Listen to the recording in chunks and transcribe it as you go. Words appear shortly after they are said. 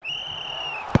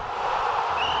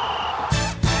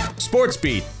Sports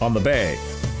Beat on the Bay.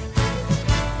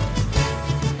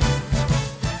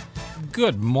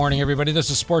 Good morning, everybody. This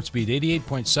is Sports Beat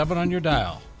 88.7 on your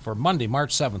dial for Monday,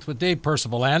 March 7th with Dave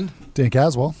Percival and Dan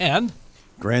Caswell. And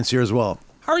Grant's here as well.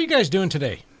 How are you guys doing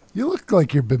today? You look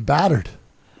like you've been battered.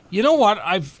 You know what?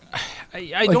 I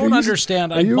don't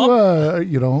understand. Are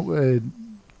you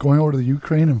going over to the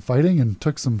Ukraine and fighting and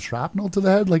took some shrapnel to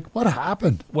the head? Like, what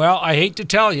happened? Well, I hate to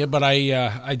tell you, but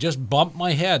I just bumped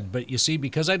my head. But you see,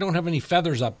 because I don't have any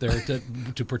feathers up there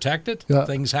to protect it,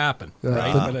 things happen.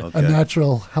 Right? A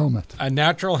natural helmet. A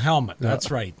natural helmet.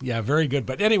 That's right. Yeah, very good.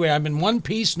 But anyway, I'm in one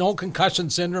piece, no concussion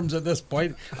syndromes at this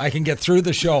point. I can get through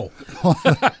the show.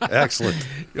 Excellent.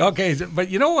 Okay, but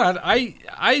you know what?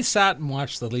 I sat and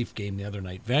watched the Leaf game the other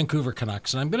night, Vancouver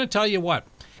Canucks, and I'm going to tell you what.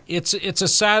 It's a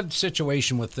sad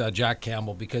situation with Jack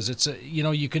Campbell because it's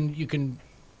you can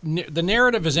the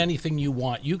narrative is anything you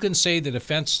want. You can say the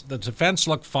defense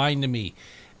looked fine to me.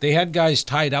 They had guys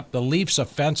tied up. The Leafs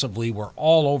offensively were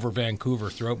all over Vancouver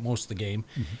throughout most of the game.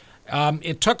 Mm-hmm.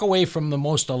 It took away from the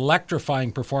most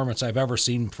electrifying performance I've ever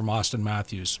seen from Auston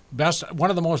Matthews. One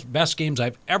of the best games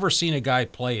I've ever seen a guy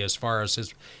play as far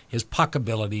as his puck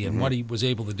ability and what he was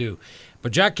able to do.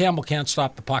 But Jack Campbell can't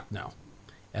stop the puck now.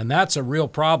 And that's a real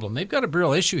problem. They've got a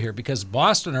real issue here because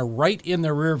Boston are right in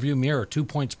their rearview mirror, 2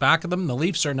 points back of them. The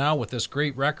Leafs are now, with this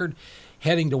great record,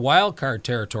 heading to wild card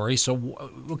territory.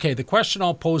 So, okay, the question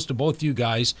I'll pose to both you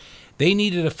guys, they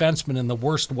need a defenseman in the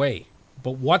worst way.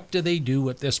 But what do they do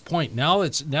at this point? Now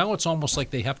it's almost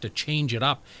like they have to change it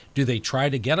up. Do they try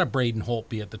to get a Braden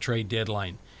Holtby at the trade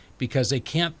deadline? Because they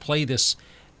can't play this.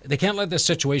 They can't let this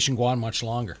situation go on much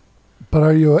longer. But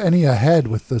are you any ahead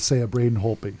with, say, a Braden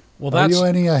Holtby? Well, are you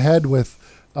any ahead with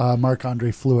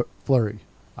Marc-Andre Fleury?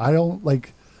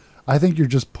 I think you're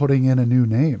just putting in a new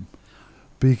name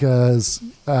because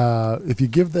if you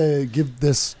give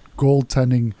this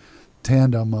goaltending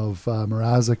tandem of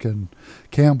Mrazek and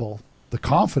Campbell the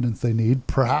confidence they need,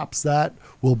 perhaps that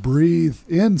will breathe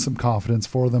in some confidence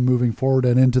for them moving forward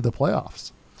and into the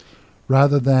playoffs,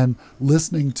 rather than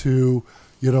listening to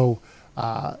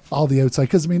all the outside.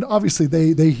 Because obviously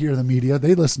they hear the media,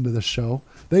 they listen to this show.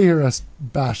 They hear us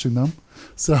bashing them.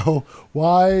 So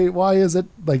why is it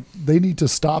like they need to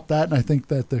stop that? And I think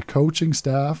that the coaching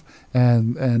staff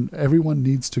and everyone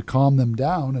needs to calm them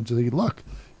down and say, look,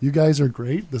 you guys are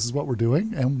great. This is what we're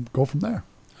doing, and go from there.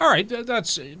 All right,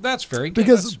 that's very good.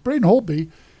 Because Braden Holtby,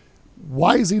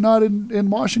 why is he not in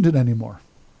Washington anymore?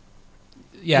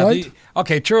 Yeah. Right?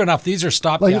 Okay, true enough. These are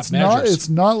stopgap measures. It's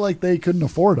not like they couldn't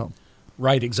afford him.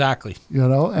 Right, exactly.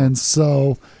 And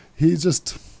so he's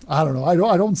just, I don't know.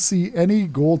 I don't see any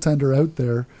goaltender out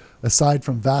there aside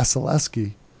from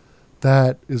Vasilevsky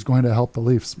that is going to help the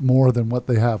Leafs more than what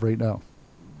they have right now.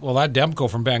 Well, that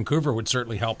Demko from Vancouver would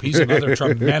certainly help. He's another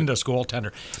tremendous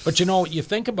goaltender. But you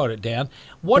think about it, Dan.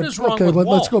 What is wrong with Wall?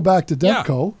 Let's go back to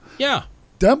Demko. Yeah.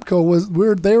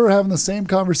 Demko they were having the same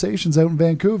conversations out in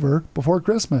Vancouver before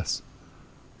Christmas.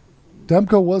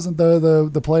 Demko wasn't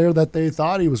the player that they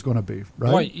thought he was going to be,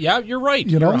 right? Well, yeah, you're right.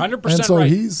 You're 100% right. And so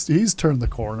he's turned the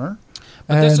corner.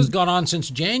 But this has gone on since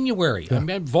January. Yeah.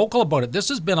 I'm vocal about it. This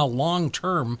has been a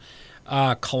long-term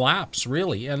collapse,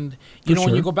 really. And,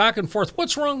 when you go back and forth,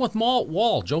 what's wrong with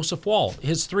Wall, Joseph Wall?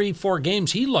 His 3-4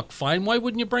 games, he looked fine. Why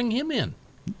wouldn't you bring him in?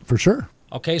 For sure.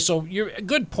 Okay, so you're a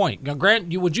good point. Now,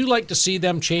 Grant, would you like to see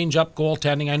them change up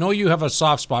goaltending? I know you have a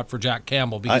soft spot for Jack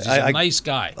Campbell because he's a nice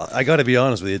guy. I got to be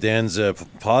honest with you, Dan's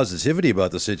positivity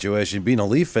about the situation. Being a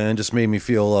Leaf fan just made me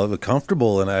feel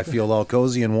comfortable, and I feel all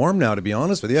cozy and warm now, to be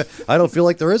honest with you. I don't feel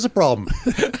like there is a problem.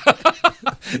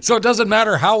 So it doesn't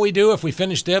matter how we do. If we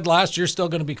finish dead last, you're still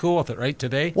going to be cool with it, right,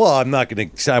 today? Well, I'm not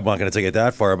going to take it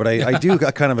that far, but I do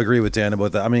kind of agree with Dan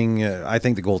about that. I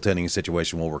think the goaltending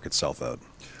situation will work itself out.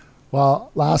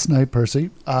 Well, last night,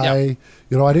 Percy, I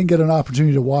didn't get an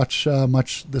opportunity to watch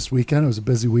much this weekend. It was a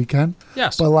busy weekend.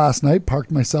 Yes. But last night, parked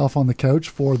myself on the couch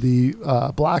for the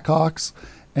Blackhawks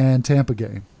and Tampa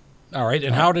game. All right.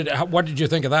 And what did you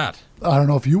think of that? I don't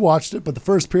know if you watched it, but the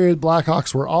first period,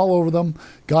 Blackhawks were all over them.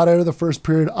 Got out of the first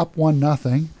period up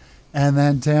 1-0, and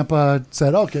then Tampa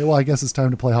said, "Okay, well, I guess it's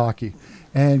time to play hockey."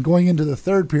 And going into the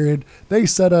third period, they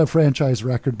set a franchise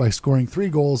record by scoring 3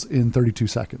 goals in 32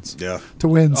 seconds. Yeah. To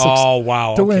win 6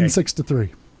 win 6-3.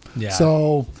 Yeah.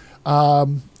 So,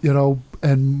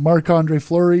 and Marc-Andre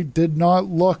Fleury did not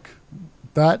look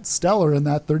that stellar in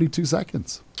that 32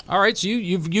 seconds. All right, so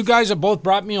you guys have both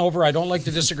brought me over. I don't like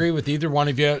to disagree with either one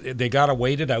of you. They got to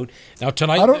wait it out. Now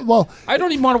tonight, I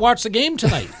don't even want to watch the game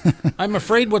tonight. I'm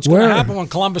afraid what's going to happen when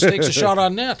Columbus takes a shot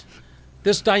on net.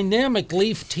 This dynamic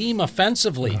Leaf team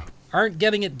offensively aren't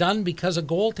getting it done because of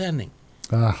goaltending.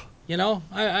 You know,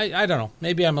 I don't know.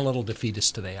 Maybe I'm a little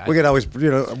defeatist today. We could always,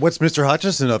 what's Mr.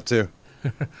 Hutchinson up to?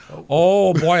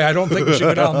 Oh, boy, I don't think we should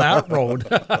go down that road.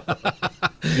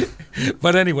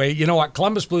 But anyway, you know what?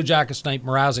 Columbus Blue Jackets tonight,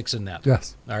 Mrazek's in net.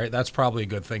 Yes. All right, that's probably a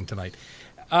good thing tonight.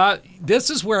 This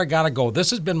is where I got to go. This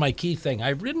has been my key thing.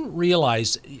 I didn't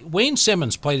realize Wayne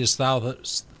Simmons played his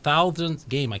thousandth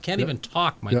game. I can't even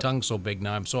talk. My tongue's so big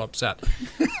now. I'm so upset.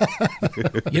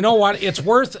 You know what? It's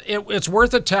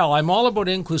worth a tell. I'm all about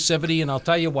inclusivity, and I'll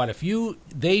tell you what.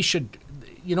 They should.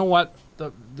 You know what?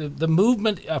 The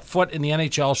movement afoot in the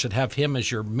NHL should have him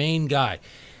as your main guy.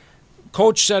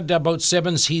 Coach said about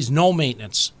Simmons, he's no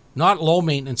maintenance. Not low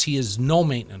maintenance, he is no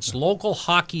maintenance. Local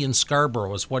hockey in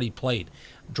Scarborough is what he played.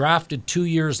 Drafted 2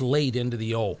 years late into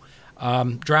the O.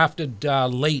 Drafted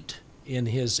late in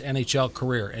his NHL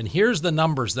career. And here's the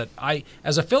numbers that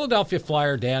as a Philadelphia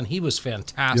Flyer, Dan, he was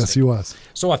fantastic. Yes, he was.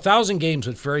 So 1,000 games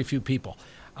with very few people.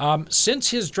 Since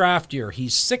his draft year,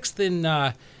 he's sixth in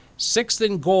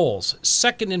goals,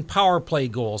 second in power play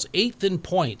goals, eighth in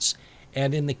points,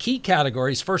 and in the key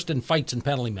categories, first in fights and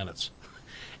penalty minutes.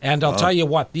 And I'll tell you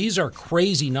what, these are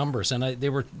crazy numbers. And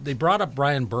they brought up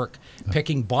Brian Burke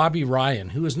picking Bobby Ryan,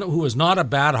 who was not a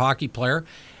bad hockey player.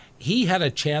 He had a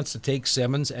chance to take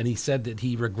Simmons, and he said that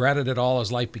he regretted it all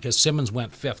his life because Simmons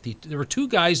went fifth. There were two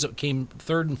guys that came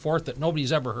third and fourth that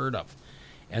nobody's ever heard of.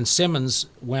 And Simmons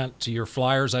went to your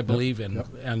Flyers, I believe,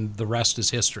 and the rest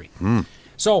is history.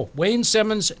 So, Wayne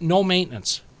Simmons, no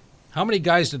maintenance. How many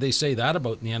guys did they say that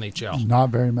about in the NHL? Not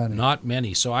very many. Not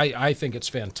many. So I think it's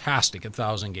fantastic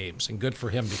 1,000 games, and good for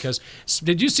him because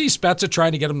did you see Spezza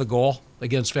trying to get him the goal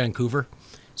against Vancouver?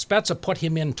 Spezza put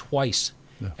him in twice,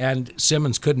 and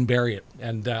Simmons couldn't bury it.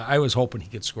 And I was hoping he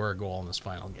could score a goal in this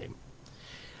final game.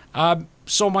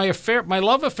 So my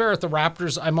love affair at the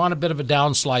Raptors, I'm on a bit of a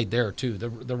downslide there too.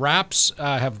 The Raps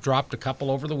have dropped a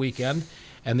couple over the weekend,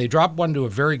 and they dropped one to a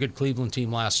very good Cleveland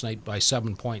team last night by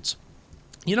 7 points.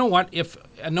 You know what? If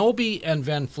Anobi and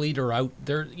Van Fleet are out,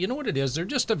 you know what it is? They're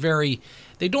just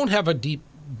they don't have a deep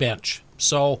bench.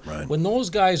 So when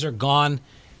those guys are gone,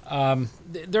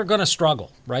 they're going to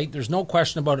struggle, right? There's no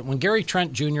question about it. When Gary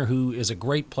Trent Jr., who is a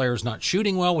great player, is not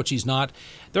shooting well, which he's not,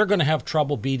 they're going to have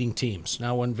trouble beating teams.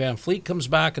 Now, when Van Fleet comes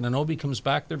back and Anobi comes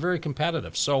back, they're very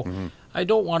competitive. So I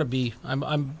don't want to be –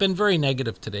 I've been very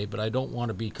negative today, but I don't want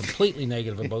to be completely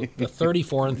negative about the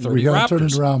 34 and 30 we got to turn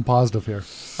Raptors. it around positive here.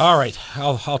 All right.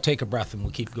 I'll take a breath and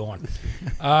we'll keep going.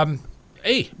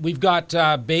 Hey, we've got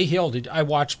Bay Hill. I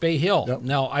watched Bay Hill. Yep.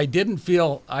 Now, I didn't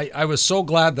feel – I was so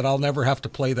glad that I'll never have to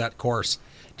play that course.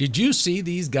 Did you see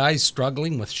these guys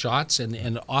struggling with shots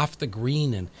and off the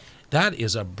green? And that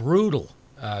is a brutal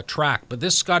track. But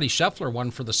this Scotty Scheffler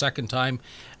won for the second time.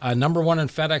 Number one in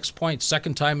FedEx points,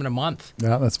 second time in a month.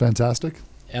 Yeah, that's fantastic.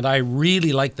 And I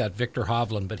really like that Victor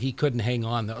Hovland, but he couldn't hang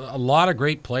on. A lot of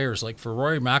great players, like for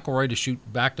Rory McIlroy to shoot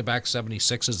back-to-back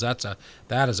 76s,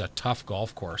 that is a tough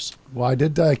golf course. Well, I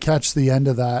did catch the end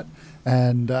of that,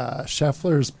 and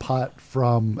Scheffler's putt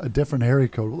from a different area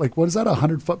code. Like, what is that, a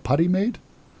 100-foot putt he made?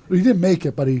 Well, he didn't make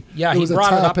it, but he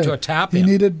brought it up to a tap in.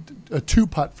 He needed a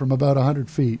two-putt from about 100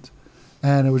 feet,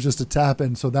 and it was just a tap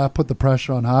in, so that put the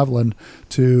pressure on Hovland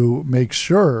to make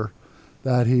sure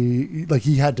that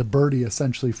he had to birdie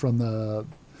essentially from the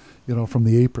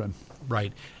apron.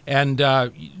 Right. And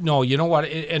no, you know what?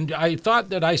 And I thought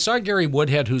that I saw Gary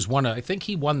Woodhead, who's I think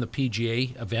he won the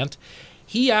PGA event.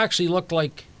 He actually looked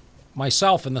like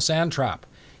myself in the sand trap.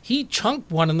 He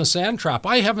chunked one in the sand trap.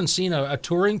 I haven't seen a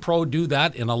touring pro do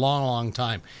that in a long, long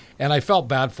time. And I felt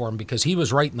bad for him because he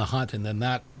was right in the hunt, and then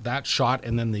that shot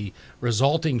and then the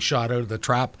resulting shot out of the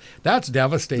trap, that's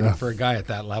devastating for a guy at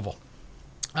that level.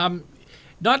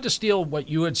 Not to steal what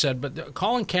you had said, but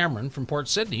Colin Cameron from Port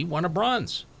Sydney won a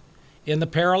bronze in the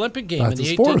Paralympic game in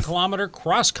the 18-kilometer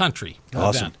cross-country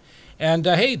event. And,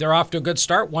 hey, they're off to a good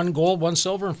start. 1 gold, 1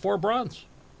 silver, and 4 bronze.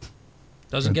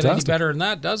 Doesn't get any better than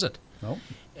that, does it? Nope.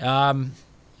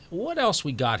 What else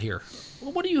we got here?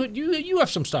 Well, what do you have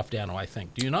some stuff, Dano, I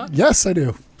think. Do you not? Yes, I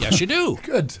do. Yes, you do.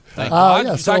 Good. Thank God.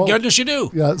 Yeah, Thank goodness you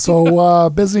do. Yeah, so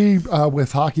busy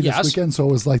with hockey this Yes. weekend. So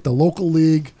it was like the local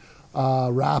league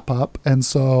wrap up. And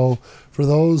so for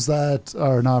those that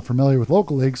are not familiar with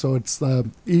local league, so it's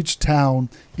each town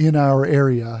in our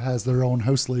area has their own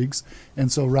house leagues.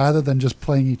 And so rather than just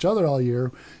playing each other all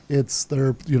year, it's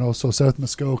their, so South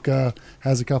Muskoka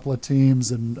has a couple of teams,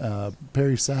 and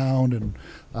Perry Sound and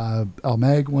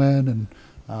Almagwin and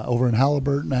over in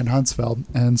Halliburton and Huntsville.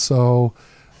 And so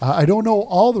I don't know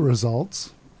all the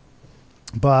results,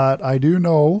 but I do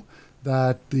know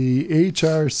that the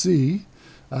HRC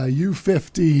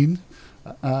U15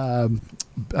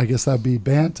 I guess that'd be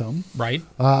bantam. Right.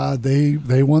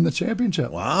 They won the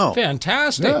championship. Wow.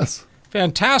 Fantastic. Yes.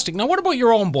 Fantastic. Now, what about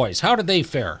your own boys? How did they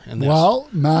fare in this? Well,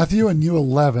 Matthew and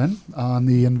U11 on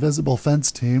the Invisible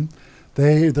Fence team,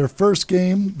 their first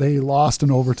game they lost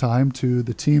in overtime to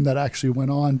the team that actually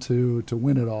went on to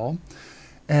win it all.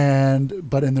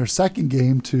 But in their second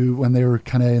game, when they were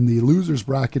kind of in the losers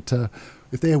bracket,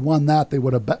 if they had won that, they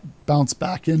would have bounced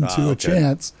back into a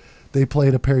chance. They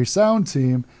played a Perry Sound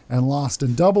team and lost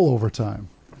in double overtime.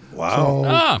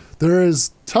 Wow. So there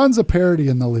is tons of parity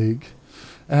in the league.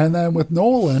 And then with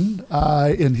Nolan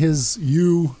in his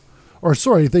the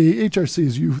HRC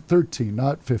is U13,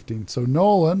 not 15. So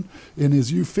Nolan in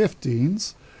his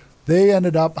U15s, they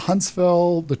ended up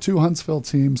the two Huntsville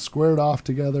teams squared off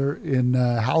together in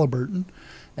Halliburton.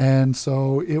 And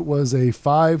so it was a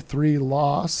 5-3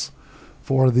 loss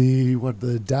for the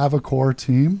Davicore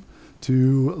team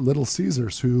to Little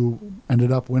Caesars, who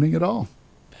ended up winning it all.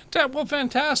 Well,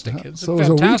 fantastic. Yeah. It's So it was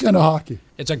a weekend of hockey.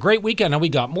 It's a great weekend, and we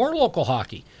got more local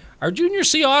hockey. Our Junior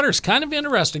C Otters, kind of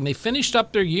interesting. They finished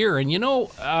up their year, and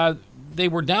they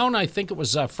were down. I think it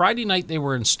was Friday night. They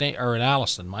were in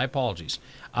Alliston. My apologies.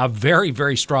 A very,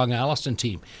 very strong Alliston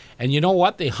team, and you know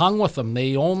what? They hung with them.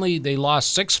 They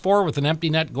lost 6-4 with an empty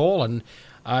net goal, and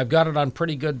I've got it on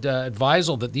pretty good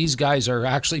advisal that these guys are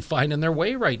actually finding their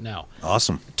way right now.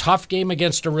 Awesome. Tough game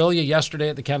against Aurelia yesterday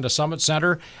at the Canada Summit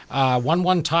Center.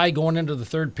 1-1 tie going into the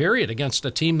third period against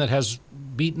a team that has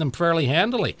beaten them fairly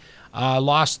handily.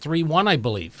 Lost 3-1, I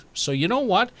believe. So you know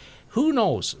what? Who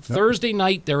knows? Yep. Thursday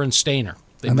night, they're in Stainer.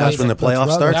 And that's when the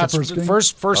playoffs start? That's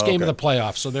the first game of the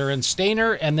playoffs. So they're in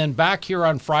Stainer and then back here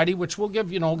on Friday, which we'll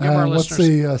give our listeners. What's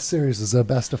the series? Is it a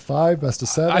best of 5, best of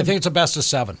 7? I think it's a best of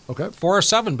 7. Okay. 4 or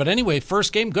 7. But anyway,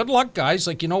 first game, good luck, guys.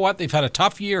 You know what? They've had a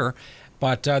tough year.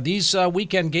 But these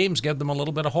weekend games give them a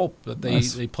little bit of hope that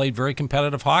they played very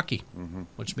competitive hockey,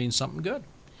 which means something good.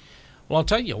 Well, I'll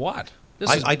tell you what.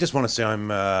 I just want to say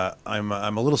I'm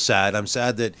a little sad. I'm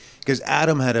sad that because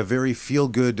Adam had a very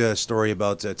feel-good story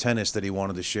about tennis that he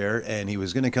wanted to share, and he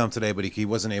was going to come today, but he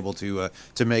wasn't able to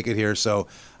make it here. So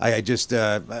I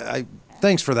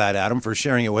thanks for that, Adam, for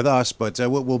sharing it with us. But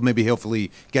we'll maybe hopefully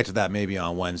get to that maybe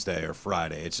on Wednesday or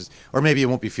Friday. Or maybe it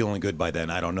won't be feeling good by then.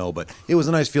 I don't know, but it was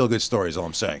a nice feel-good story. Is all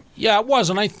I'm saying. Yeah, it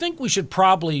was, and I think we should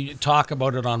probably talk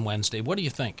about it on Wednesday. What do you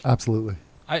think? Absolutely.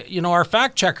 Our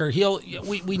fact checker,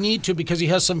 we need to, because he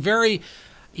has some very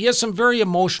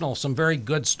emotional, some very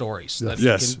good stories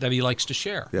that he likes to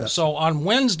share. Yes. So on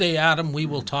Wednesday, Adam, we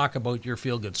will talk about your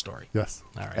feel-good story. Yes.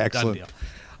 All right. Excellent. Done deal.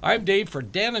 I'm Dave for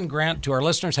Dan and Grant. To our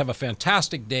listeners, have a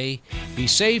fantastic day. Be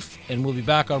safe, and we'll be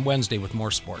back on Wednesday with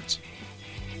more sports.